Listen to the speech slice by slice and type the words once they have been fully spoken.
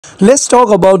Let's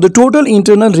talk about the total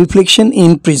internal reflection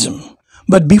in prism.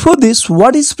 But before this,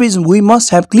 what is prism? We must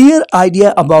have clear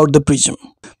idea about the prism.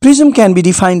 Prism can be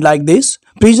defined like this.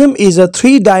 Prism is a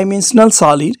three-dimensional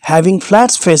solid having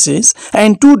flat faces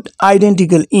and two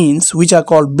identical ends which are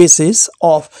called bases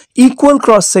of equal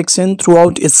cross-section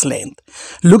throughout its length.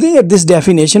 Looking at this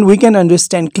definition, we can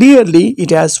understand clearly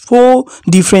it has four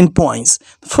different points.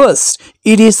 First,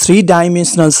 it is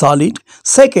three-dimensional solid.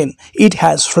 Second, it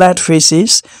has flat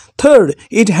faces. Third,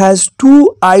 it has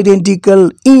two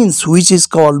identical ends which is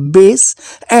called base.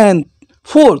 And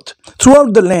fourth,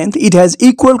 throughout the length, it has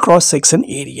equal cross-section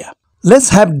area. Let's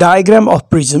have diagram of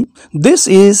prism. This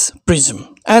is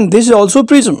prism and this is also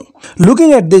prism.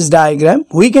 Looking at this diagram,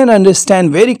 we can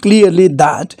understand very clearly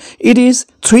that it is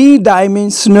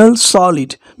three-dimensional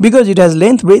solid because it has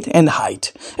length, breadth and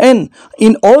height. And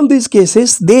in all these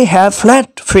cases, they have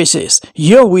flat faces.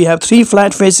 Here we have three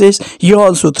flat faces, here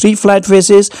also three flat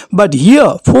faces, but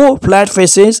here four flat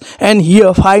faces and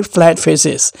here five flat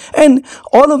faces. And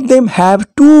all of them have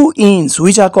two ends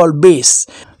which are called base.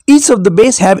 Each of the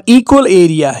base have equal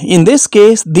area. In this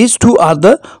case, these two are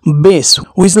the base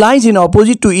which lies in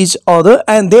opposite to each other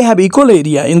and they have equal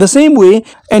area. In the same way,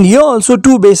 and here also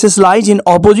two bases lies in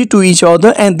opposite to each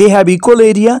other and they have equal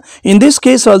area. In this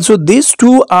case also, these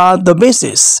two are the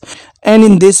bases. And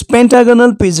in this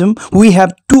pentagonal prism, we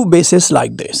have two bases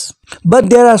like this.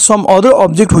 But there are some other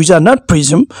objects which are not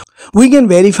prism. We can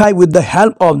verify with the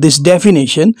help of this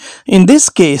definition. In this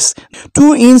case,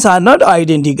 two ends are not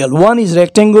identical. One is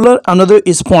rectangular, another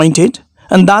is pointed.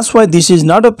 And that's why this is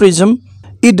not a prism.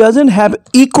 It doesn't have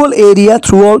equal area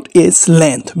throughout its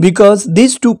length because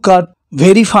these two cut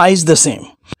verifies the same.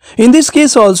 In this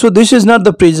case also, this is not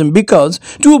the prism because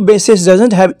two bases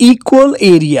doesn't have equal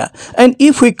area, and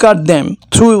if we cut them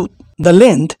through the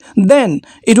length, then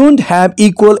it won't have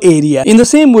equal area. In the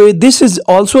same way, this is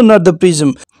also not the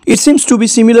prism. It seems to be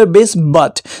similar base,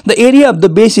 but the area of the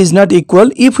base is not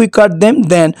equal. If we cut them,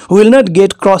 then we will not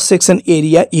get cross-section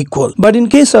area equal. But in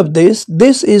case of this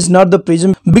is not the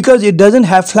prism because it doesn't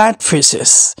have flat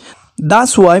faces.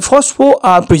 That's why first four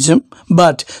are prism,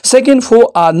 but second four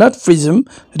are not prism.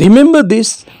 Remember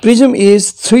this, prism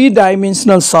is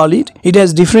three-dimensional solid. It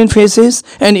has different faces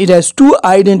and it has two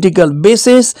identical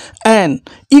bases and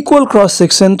equal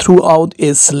cross-section throughout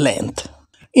its length.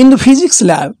 In the physics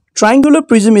lab, triangular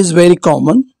prism is very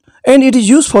common and it is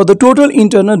used for the total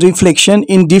internal reflection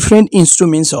in different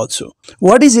instruments also.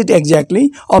 What is it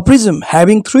exactly? A prism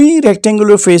having three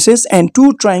rectangular faces and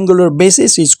two triangular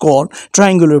bases is called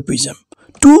triangular prism.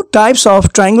 Two types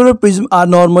of triangular prism are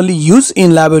normally used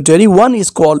in laboratory. One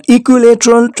is called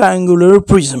equilateral triangular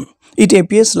prism. It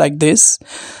appears like this,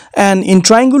 and in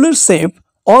triangular shape,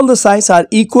 all the sides are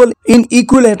equal in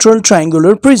equilateral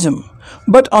triangular prism.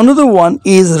 But another one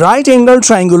is right angle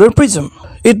triangular prism.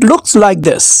 It looks like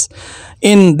this.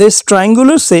 In this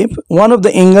triangular shape, one of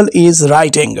the angle is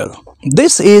right angle.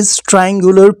 This is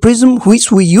triangular prism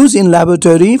which we use in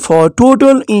laboratory for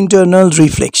total internal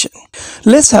reflection.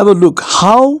 Let's have a look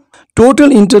how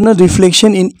total internal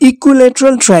reflection in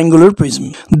equilateral triangular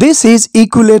prism. This is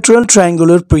equilateral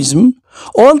triangular prism.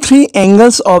 All three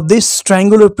angles of this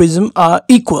triangular prism are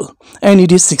equal and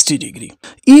it is 60 degree.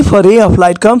 If a ray of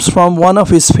light comes from one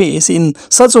of its face in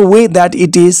such a way that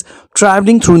it is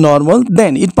traveling through normal,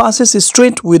 then it passes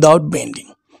straight without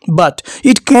bending. But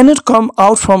it cannot come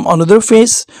out from another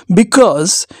face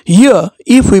because here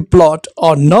if we plot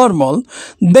a normal,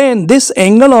 then this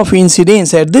angle of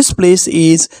incidence at this place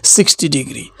is 60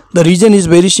 degree. The reason is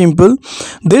very simple.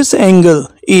 This angle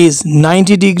is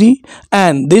 90 degree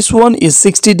and this one is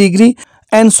 60 degree,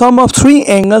 and sum of three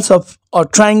angles of a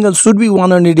triangle should be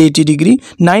 180 degree.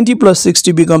 90 plus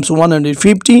 60 becomes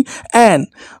 150 and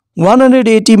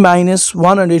 180 minus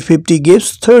 150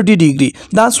 gives 30 degree.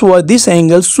 That's why this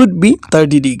angle should be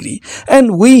 30 degree.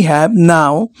 And we have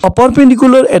now a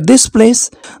perpendicular at this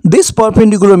place. This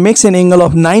perpendicular makes an angle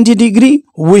of 90 degree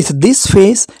with this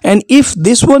face, and if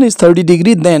this one is 30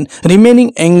 degree, then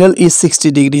remaining angle is 60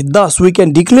 degree. Thus we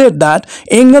can declare that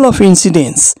angle of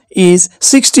incidence is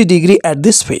 60 degree at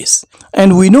this face.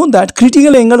 And we know that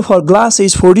critical angle for glass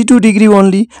is 42 degree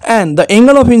only, and the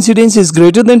angle of incidence is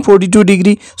greater than 42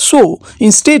 degree. So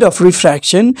instead of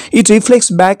refraction, it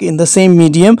reflects back in the same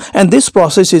medium, and this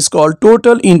process is called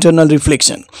total internal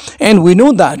reflection. And we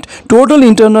know that total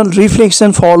internal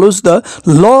reflection follows the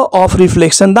law of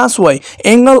reflection. That's why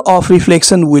angle of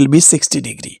reflection will be 60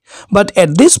 degree. But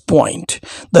at this point,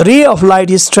 the ray of light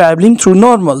is traveling through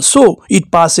normal, so it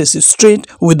passes straight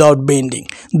without bending.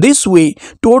 This way,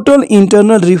 total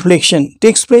internal reflection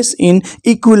takes place in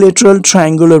equilateral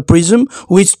triangular prism,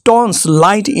 which turns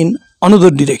light in another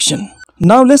direction.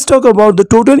 Now let's talk about the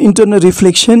total internal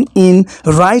reflection in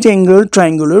right angle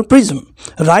triangular prism.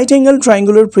 Right angle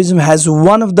triangular prism has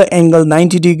one of the angle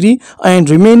 90 degree and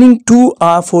remaining two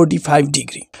are 45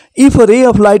 degree. If a ray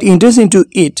of light enters into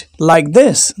it like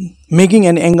this, making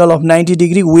an angle of 90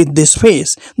 degree with this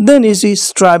face, then it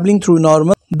is traveling through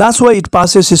normal. That's why it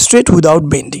passes straight without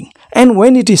bending. And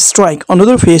when it is strike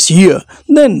another face here,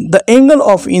 then the angle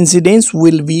of incidence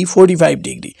will be 45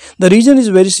 degree. The reason is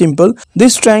very simple.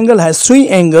 This triangle has three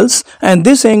angles and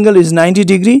this angle is 90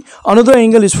 degree, another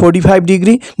angle is 45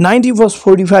 degree, 90 plus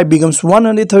 45 becomes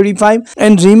 135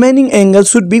 and remaining angle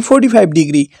should be 45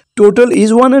 degree. Total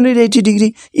is 180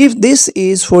 degree. If this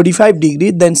is 45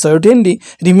 degree, then certainly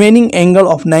remaining angle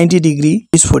of 90 degree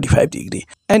is 45 degree.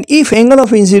 And if angle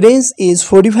of incidence is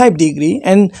 45 degree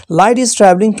and light is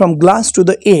traveling from glass to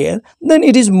the air, then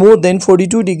it is more than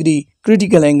 42 degree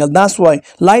critical angle. That's why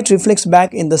light reflects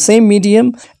back in the same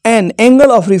medium and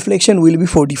angle of reflection will be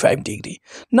 45 degree.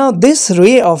 Now this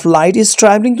ray of light is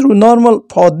traveling through normal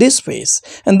for this face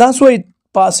and that's why it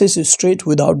passes straight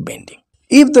without bending.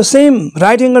 If the same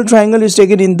right angle triangle is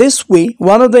taken in this way,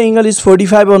 one of the angle is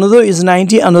 45, another is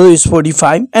 90, another is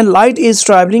 45 and light is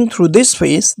traveling through this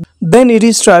face, then it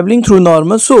is traveling through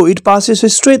normal, so it passes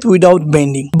straight without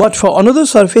bending. But for another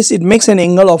surface it makes an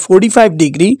angle of 45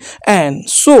 degree and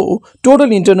so total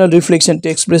internal reflection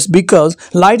takes place because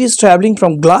light is traveling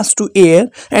from glass to air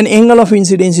and angle of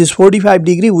incidence is 45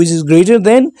 degree which is greater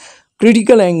than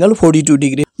critical angle 42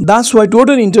 degree. That's why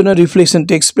total internal reflection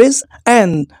takes place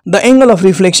and the angle of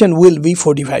reflection will be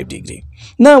 45 degree.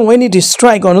 Now when it is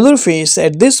strike another face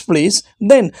at this place,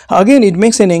 then again it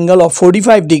makes an angle of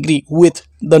 45 degree with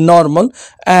the normal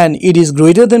and it is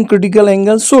greater than critical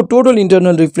angle, so total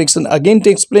internal reflection again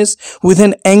takes place with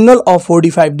an angle of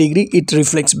 45 degree. It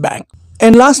reflects back.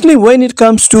 And lastly, when it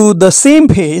comes to the same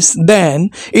face,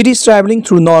 then it is traveling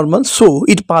through normal, so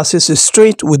it passes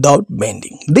straight without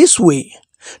bending. This way,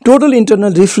 total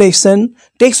internal reflection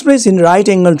takes place in right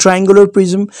angle triangular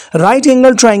prism. Right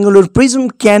angle triangular prism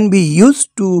can be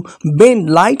used to bend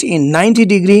light in 90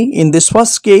 degree. In this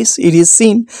first case, it is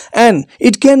seen, and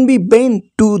it can be bent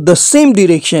to the same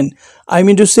direction. I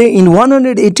mean to say in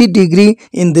 180 degree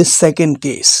in this second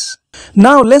case.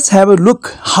 Now let's have a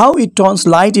look how it turns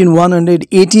light in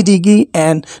 180 degree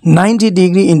and 90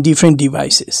 degree in different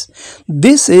devices.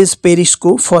 This is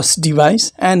periscope, first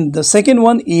device, and the second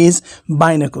one is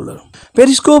binocular.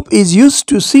 Periscope is used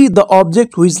to see the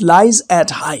object which lies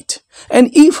at height. And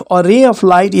if a ray of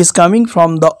light is coming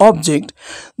from the object,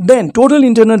 then total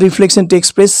internal reflection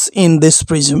takes place in this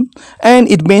prism and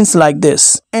it bends like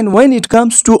this. And when it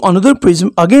comes to another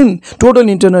prism, again total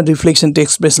internal reflection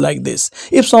takes place like this.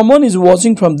 If someone is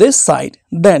watching from this side,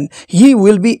 then he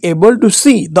will be able to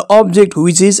see the object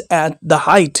which is at the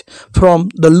height from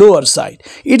the lower side.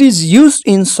 It is used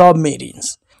in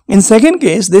submarines. In second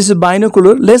case, this is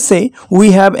binocular. Let's say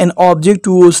we have an object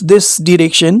towards this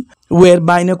direction where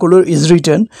binocular is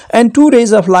written and two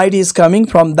rays of light is coming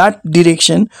from that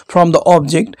direction from the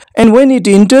object, and when it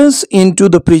enters into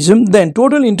the prism, then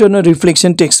total internal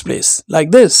reflection takes place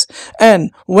like this.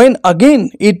 And when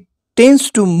again it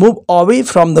tends to move away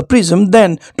from the prism,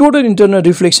 then total internal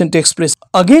reflection takes place.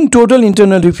 Again total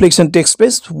internal reflection takes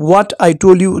place, what I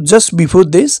told you just before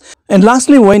this. And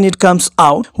lastly, when it comes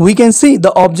out, we can see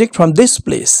the object from this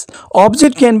place.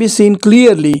 Object can be seen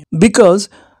clearly because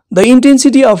the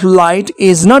intensity of light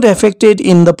is not affected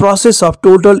in the process of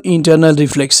total internal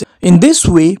reflection. In this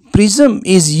way, prism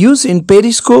is used in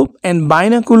periscope and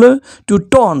binocular to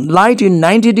turn light in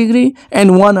 90 degree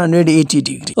and 180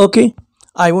 degree. Okay,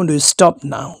 I want to stop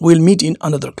now. We'll meet in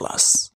another class.